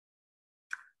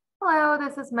Hello,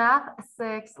 this is Math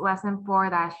 6, Lesson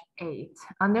 4-8.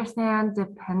 Understand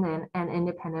dependent and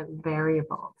independent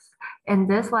variables. In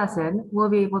this lesson, we'll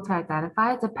be able to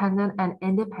identify dependent and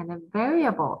independent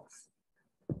variables.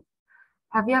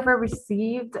 Have you ever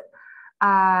received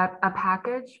a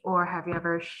package, or have you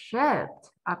ever shipped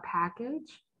a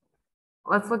package?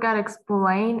 Let's look at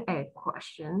explain a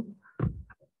question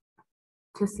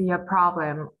to see a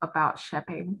problem about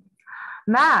shipping.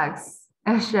 Max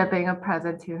is shipping a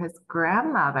present to his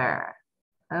grandmother.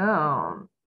 Oh,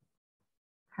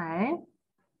 okay.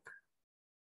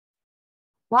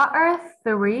 What are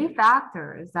 3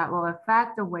 factors that will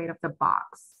affect the weight of the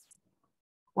box?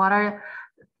 What are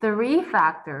 3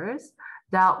 factors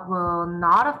that will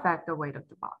not affect the weight of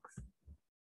the box?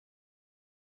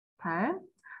 Okay,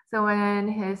 so when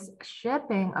he's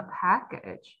shipping a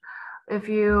package, if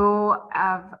you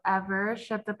have ever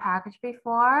shipped a package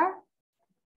before,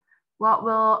 what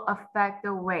will affect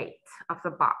the weight of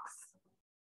the box?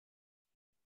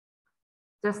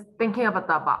 Just thinking about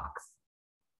the box.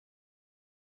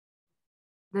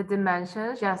 The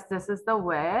dimensions, yes, this is the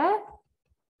width,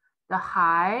 the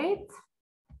height,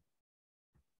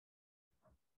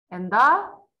 and the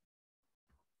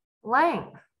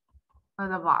length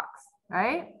of the box,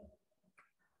 right?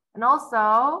 And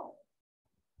also,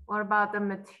 what about the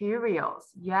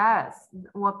materials? Yes,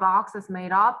 what box is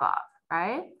made up of,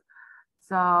 right?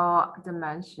 So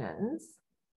dimensions.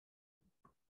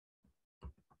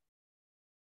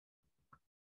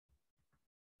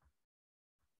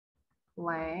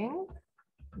 Length,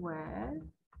 width,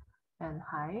 and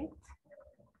height.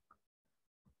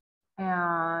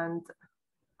 And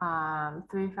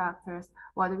 3 factors.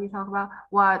 What did we talk about?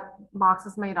 What box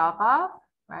is made up of,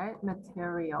 right?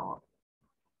 Material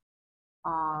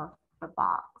of the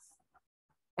box.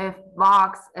 If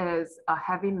box is a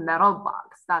heavy metal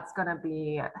box, that's gonna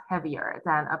be heavier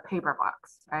than a paper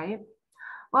box, right?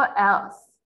 What else?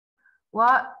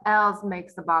 What else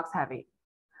makes the box heavy?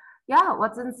 Yeah,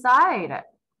 what's inside?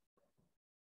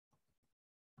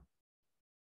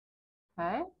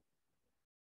 Okay.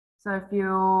 So if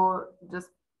you just,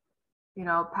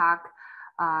 pack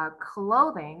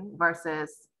clothing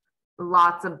versus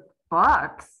lots of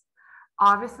books,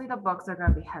 obviously the books are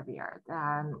going to be heavier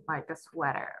than like a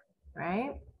sweater,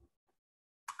 right?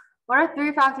 What are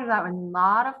 3 factors that would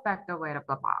not affect the weight of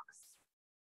the box?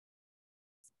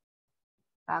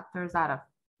 Factors that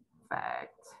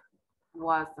affect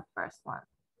was the first one,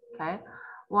 okay?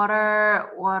 What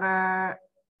are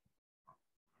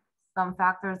some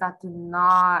factors that do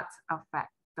not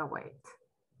affect the weight?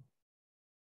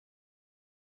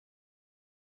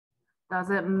 Does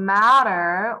it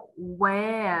matter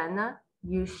when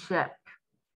you ship?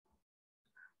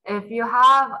 If you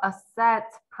have a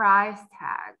set price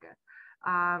tag,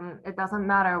 it doesn't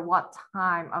matter what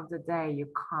time of the day you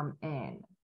come in.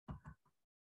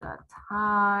 The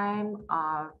time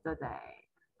of the day.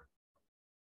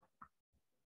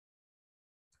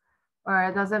 Or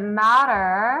it doesn't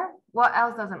matter. What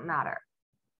else doesn't matter?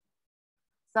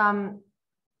 Some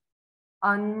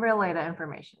unrelated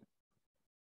information.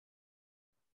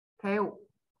 Okay,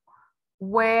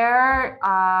 where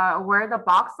the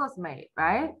box was made,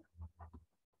 right?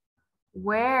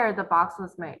 Where the box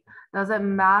was made. Does it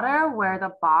matter where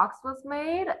the box was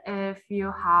made if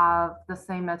you have the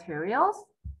same materials?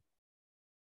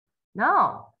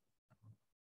 No,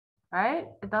 right?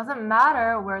 It doesn't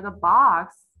matter where the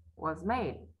box was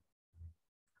made.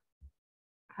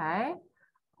 Okay,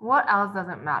 what else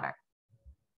doesn't matter?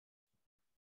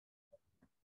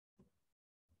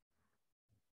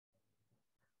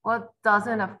 What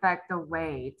doesn't affect the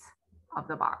weight of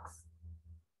the box?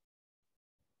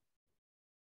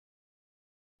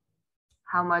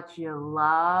 How much you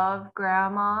love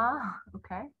grandma,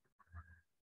 okay?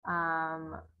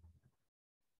 How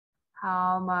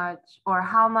much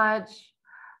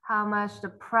the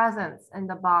presents in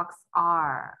the box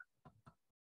are.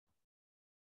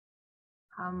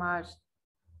 How much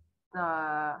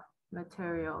the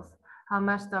materials, how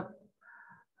much the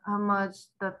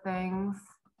things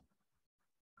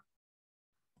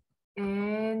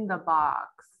in the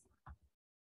box.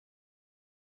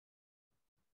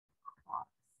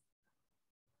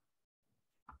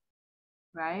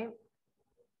 Right?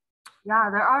 Yeah,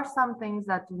 there are some things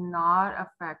that do not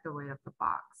affect the weight of the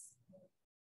box.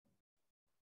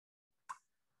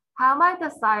 How might the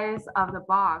size of the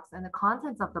box and the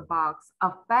contents of the box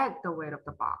affect the weight of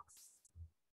the box?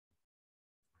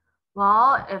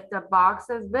 Well, if the box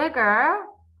is bigger,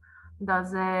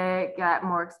 does it get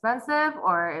more expensive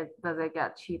or does it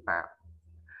get cheaper?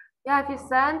 Yeah, if you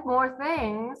send more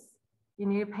things, you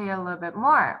need to pay a little bit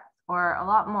more or a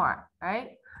lot more,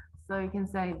 right? So you can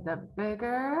say the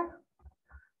bigger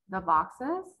the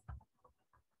boxes,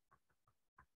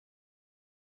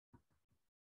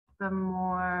 the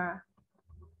more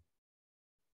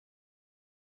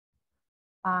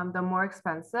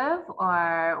expensive,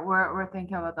 or we're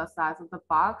thinking about the size of the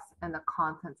box and the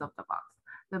contents of the box.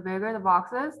 The bigger the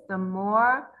boxes, the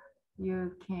more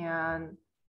you can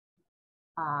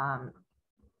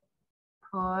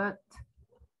put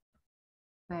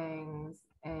things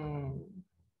in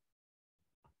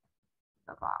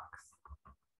the box.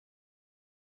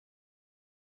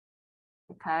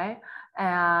 Okay,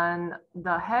 and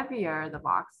the heavier the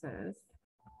boxes,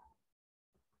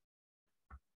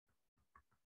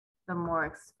 the more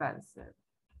expensive.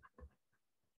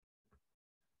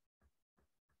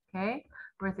 Okay,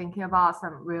 we're thinking about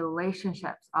some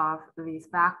relationships of these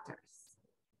factors.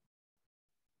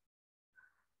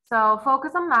 So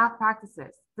focus on math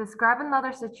practices. Describe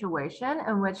another situation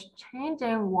in which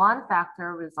changing one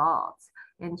factor results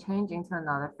in changing to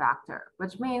another factor,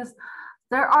 which means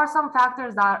there are some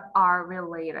factors that are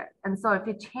related. And so if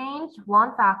you change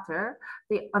one factor,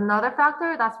 another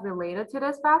factor that's related to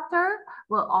this factor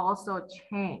will also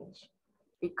change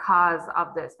because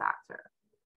of this factor.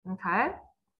 Okay.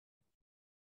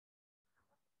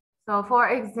 So for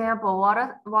example,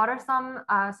 what are some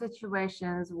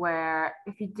situations where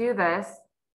if you do this,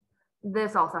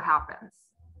 this also happens?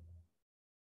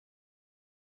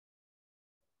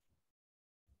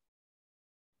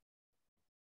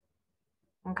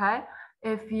 Okay,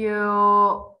 if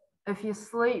you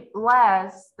sleep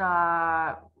less,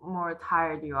 the more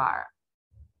tired you are.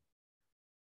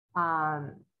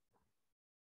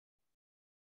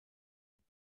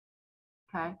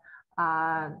 Okay,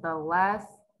 the less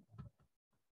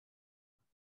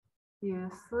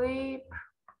you sleep,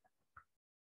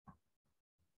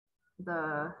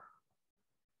 the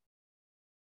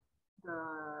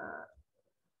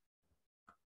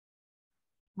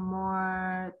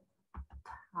more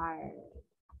tired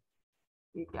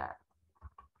you get.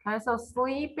 Okay, so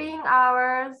sleeping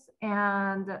hours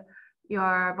and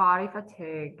your body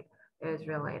fatigue is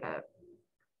related.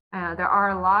 And there are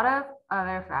a lot of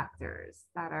other factors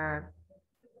that are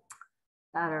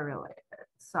related.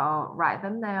 So write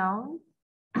them down.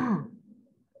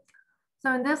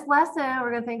 So in this lesson,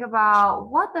 we're going to think about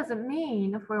what does it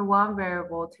mean for one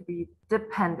variable to be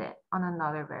dependent on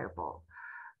another variable.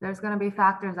 There's going to be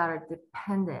factors that are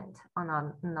dependent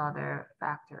on another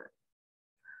factor.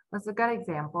 Let's look at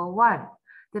example 1,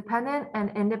 dependent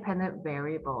and independent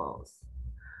variables.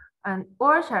 An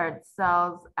orchard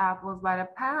sells apples by the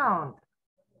pound.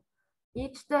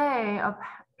 Each day,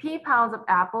 P pounds of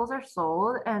apples are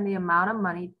sold and the amount of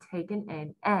money taken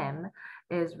in M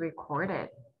is recorded.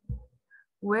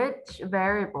 Which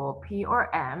variable, P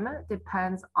or M,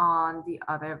 depends on the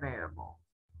other variable?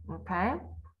 Okay.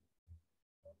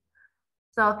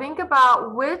 So think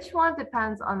about which one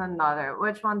depends on another,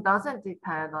 which one doesn't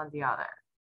depend on the other.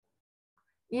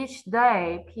 Each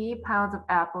day, P pounds of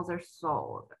apples are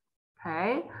sold.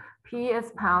 Okay. P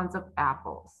is pounds of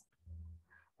apples.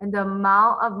 And the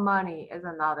amount of money is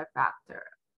another factor,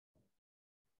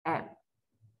 M.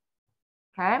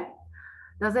 Okay.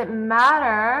 Does it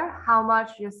matter how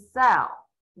much you sell?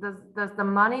 Does the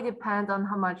money depend on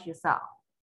how much you sell?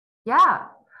 Yeah.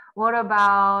 What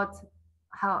about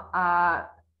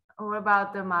what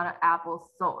about the amount of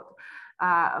apples sold?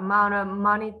 Amount of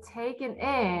money taken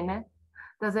in,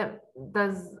 does it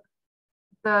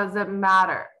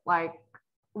matter? Like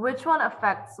which one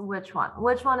affects which one?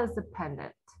 Which one is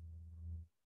dependent?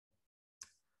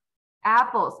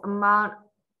 Apples, amount,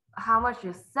 how much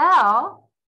you sell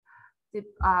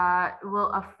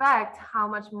will affect how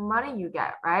much money you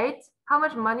get, right? How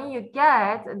much money you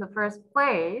get in the first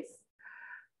place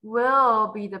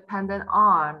will be dependent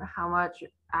on how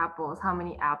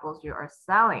many apples you are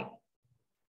selling.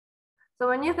 So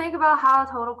when you think about how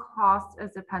total cost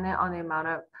is dependent on the amount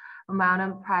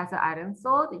of price of items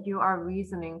sold, you are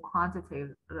reasoning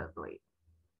quantitatively,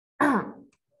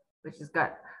 which is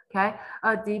good. Okay,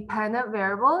 a dependent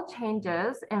variable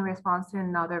changes in response to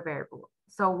another variable.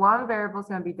 So one variable is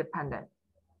going to be dependent.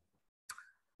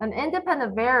 An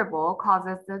independent variable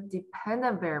causes the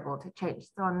dependent variable to change.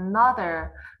 So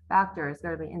another factor is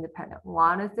going to be independent.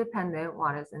 One is dependent,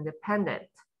 one is independent.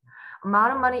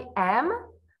 Amount of money M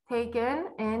taken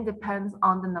in depends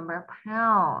on the number of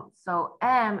pounds. So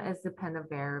M is dependent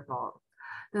variable.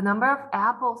 The number of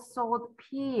apples sold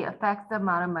P affects the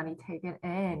amount of money taken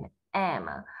in M.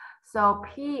 So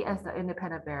P is the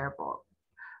independent variable.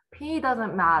 P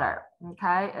doesn't matter,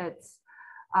 okay? It's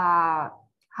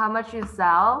how much you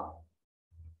sell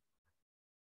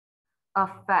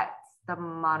affects the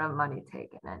amount of money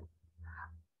taken in.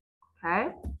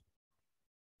 Okay.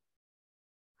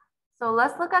 So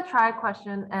let's look at try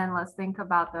question and let's think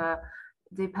about the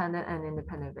dependent and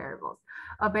independent variables.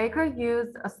 A baker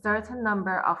used a certain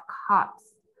number of cups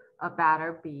of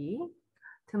batter B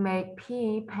to make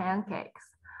P pancakes.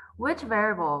 Which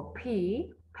variable,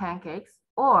 P, pancakes,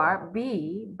 or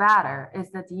B, batter,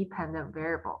 is the dependent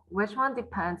variable? Which one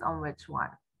depends on which one?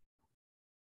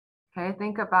 Okay,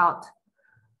 think about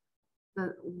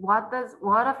what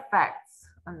affects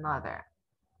another.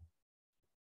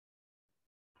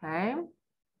 Okay,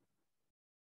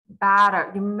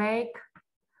 batter,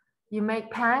 you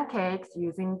make pancakes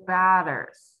using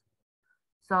batters.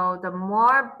 So the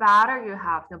more batter you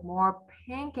have, the more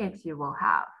pancakes you will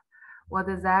have. What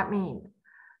does that mean?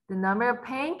 The number of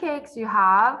pancakes you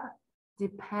have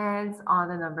depends on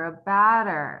the number of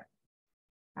batter,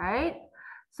 right?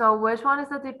 So which one is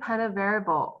the dependent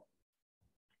variable?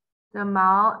 The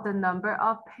number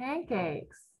of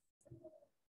pancakes.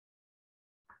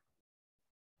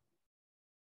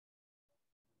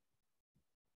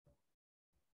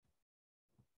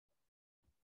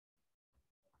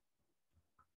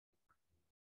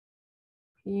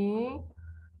 P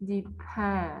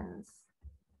depends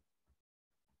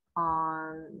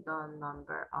on the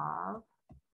number of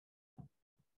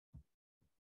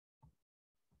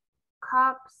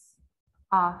cups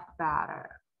of batter.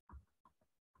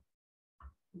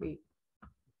 B.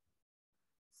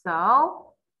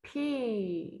 So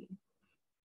P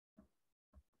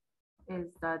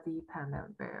is the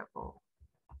dependent variable.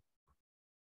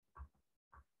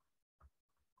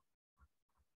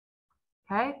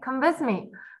 Okay, convince me.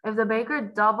 If the baker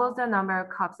doubles the number of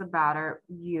cups of batter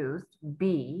used,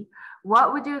 B,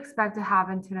 what would you expect to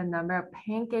happen to the number of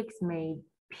pancakes made,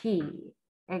 P?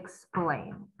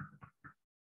 Explain.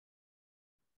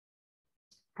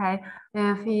 Okay,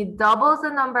 if he doubles the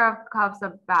number of cups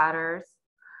of batters,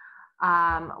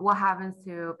 what happens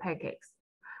to pancakes?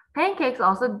 Pancakes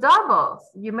also doubles.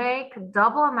 You make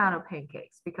double amount of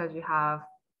pancakes because you have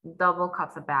double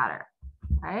cups of batter,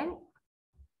 right?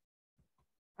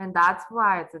 And that's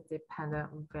why it's a dependent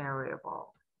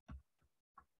variable.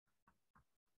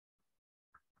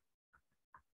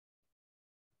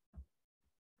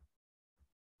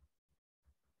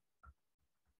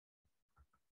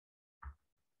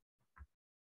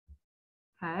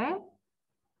 Okay.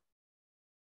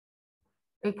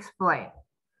 Explain.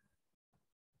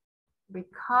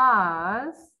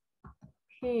 Because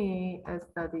P is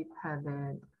the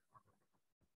dependent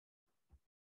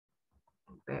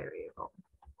variable.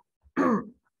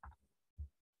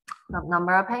 The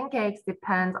number of pancakes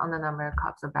depends on the number of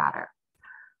cups of batter.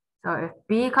 So if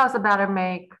B cups of batter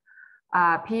make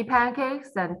P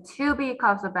pancakes, then 2B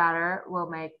cups of batter will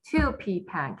make 2P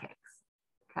pancakes.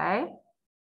 Okay.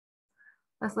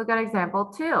 Let's look at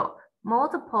example 2.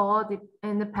 Multiple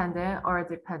independent or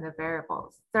dependent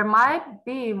variables. There might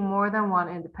be more than one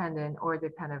independent or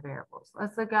dependent variables.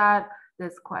 Let's look at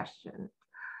this question.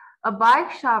 A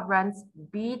bike shop rents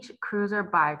beach cruiser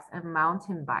bikes and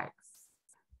mountain bikes.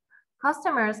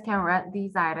 Customers can rent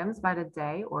these items by the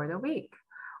day or the week.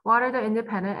 What are the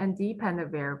independent and dependent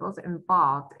variables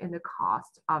involved in the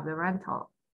cost of the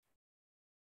rental?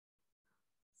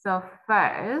 So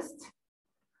first,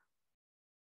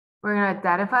 we're going to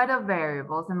identify the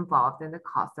variables involved in the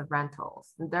cost of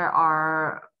rentals. There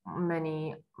are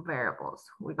many variables.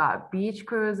 We got beach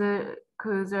cruiser,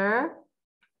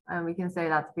 and we can say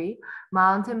that's B.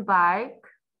 Mountain bike,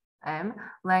 M.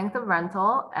 Length of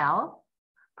rental, L.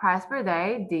 Price per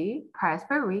day, D. Price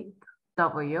per week,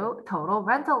 W. Total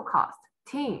rental cost,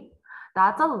 T.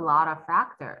 That's a lot of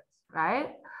factors,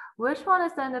 right? Which one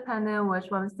is independent? Which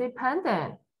one is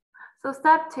dependent? So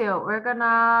step 2, we're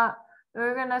gonna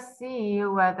see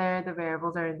whether the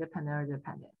variables are independent or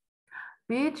dependent.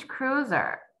 Beach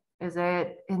cruiser, is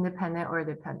it independent or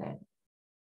dependent?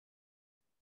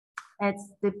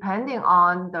 It's depending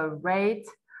on the rate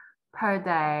per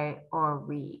day or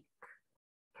week.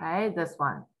 Okay, this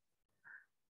one.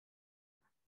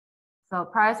 So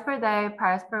price per day,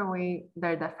 price per week,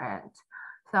 they're different.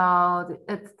 So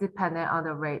it's dependent on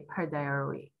the rate per day or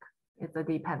week. It's a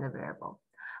dependent variable.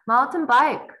 Mountain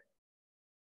bike,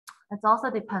 it's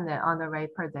also dependent on the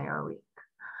rate per day or week.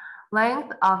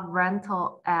 Length of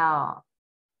rental, L,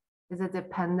 is it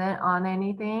dependent on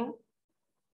anything?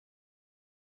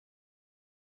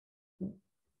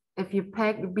 If you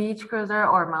pick beach cruiser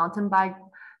or mountain bike,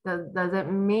 does it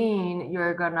mean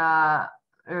you're gonna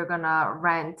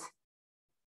rent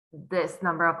this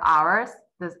number of hours?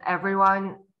 Does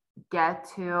everyone get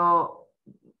to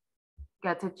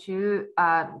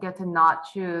not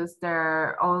choose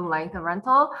their own length of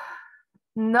rental?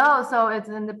 No, so it's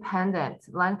independent.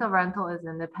 Length of rental is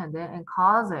independent and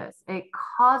it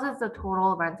causes the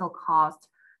total rental cost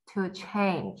to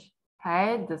change.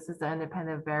 Okay, this is the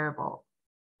independent variable.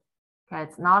 Okay,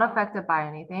 it's not affected by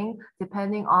anything.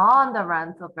 Depending on the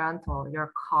rental,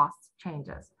 your cost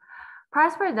changes.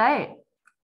 Price per day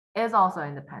is also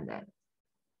independent.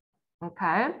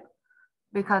 Okay,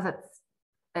 because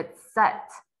it's set.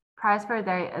 Price per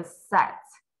day is set.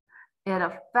 It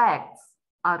affects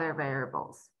other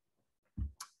variables.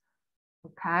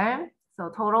 Okay, so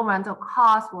total rental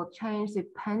cost will change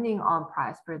depending on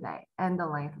price per day and the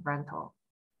length of rental.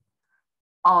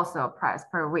 Also price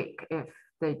per week if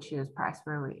they choose price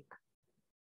per week.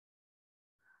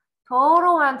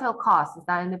 Total rental cost, is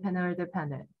that independent or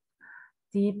dependent?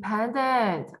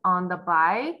 Dependent on the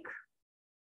bike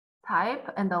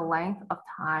type and the length of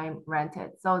time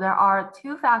rented. So there are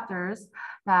two factors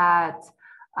that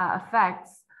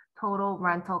affects total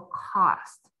rental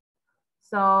cost.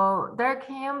 So there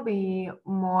can be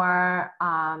more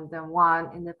than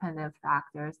one independent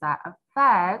factors that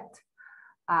affect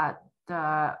a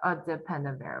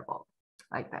dependent variable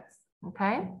like this,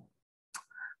 okay?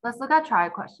 Let's look at try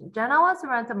question. Jenna wants to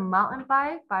rent a mountain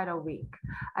bike by the week.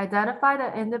 Identify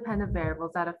the independent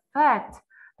variables that affect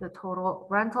the total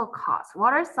rental cost.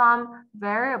 What are some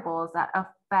variables that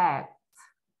affect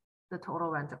the total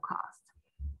rental cost?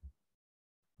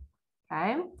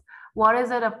 Okay, what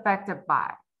is it affected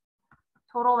by?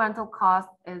 Total rental cost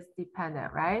is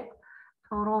dependent, right?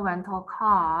 Total rental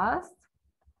cost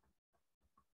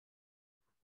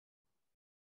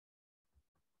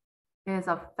is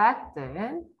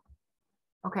affected.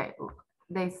 Okay,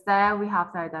 they said we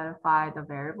have to identify the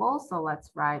variables. So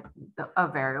let's write a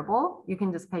variable. You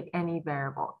can just pick any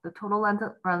variable. The total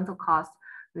rental cost,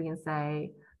 we can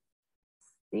say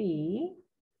C,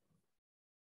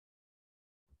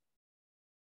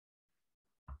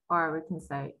 or we can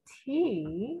say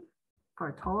T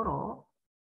for total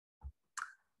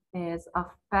is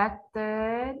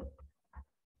affected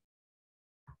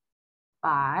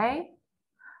by,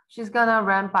 she's gonna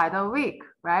rent by the week,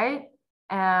 right?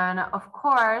 And of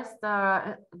course,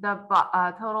 the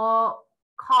total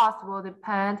cost will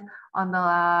depend on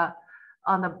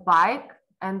the bike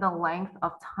and the length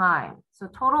of time. So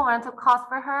total rental cost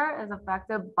for her is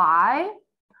affected by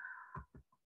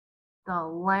the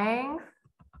length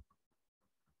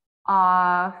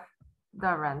of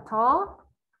the rental,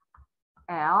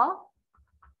 L,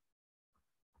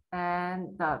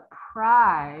 and the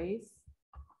price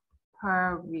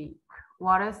per week.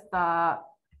 What is the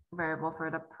variable for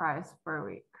the price per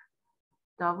week?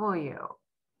 W.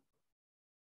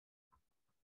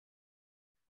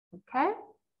 Okay.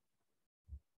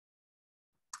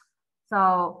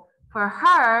 So for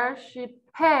her, she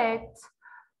picked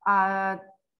the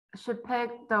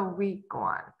week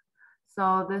one.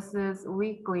 So this is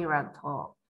weekly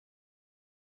rental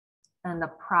and the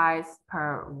price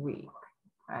per week,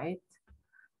 right?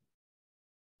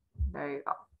 There you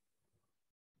go.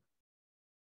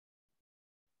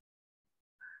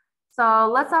 So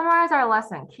let's summarize our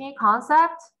lesson. Key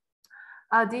concept.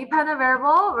 A dependent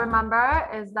variable, remember,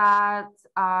 is that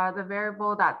the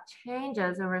variable that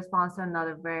changes in response to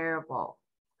another variable.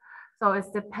 So it's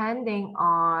depending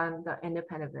on the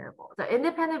independent variable. The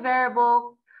independent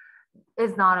variable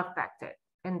is not affected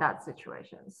in that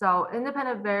situation. So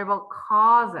independent variable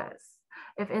causes.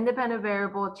 If independent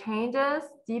variable changes,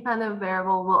 dependent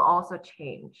variable will also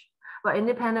change. But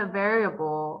independent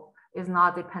variable is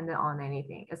not dependent on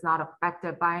anything. It's not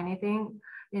affected by anything.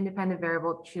 Independent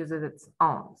variable chooses its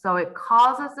own. So it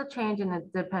causes the change in the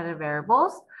dependent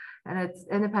variables, and it's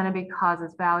independent because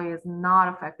its value is not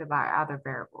affected by other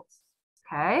variables.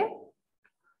 Okay?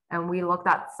 And we looked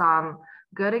at some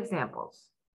good examples.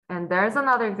 And there's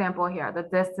another example here. The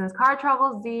distance car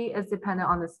travels, D, is dependent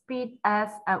on the speed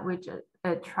S at which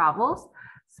it travels.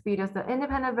 Speed is the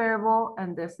independent variable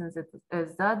and distance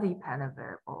is the dependent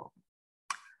variable.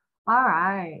 All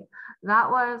right,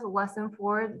 that was lesson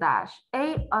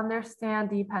 4-8, understand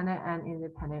dependent and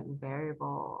independent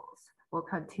variables. We'll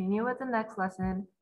continue with the next lesson.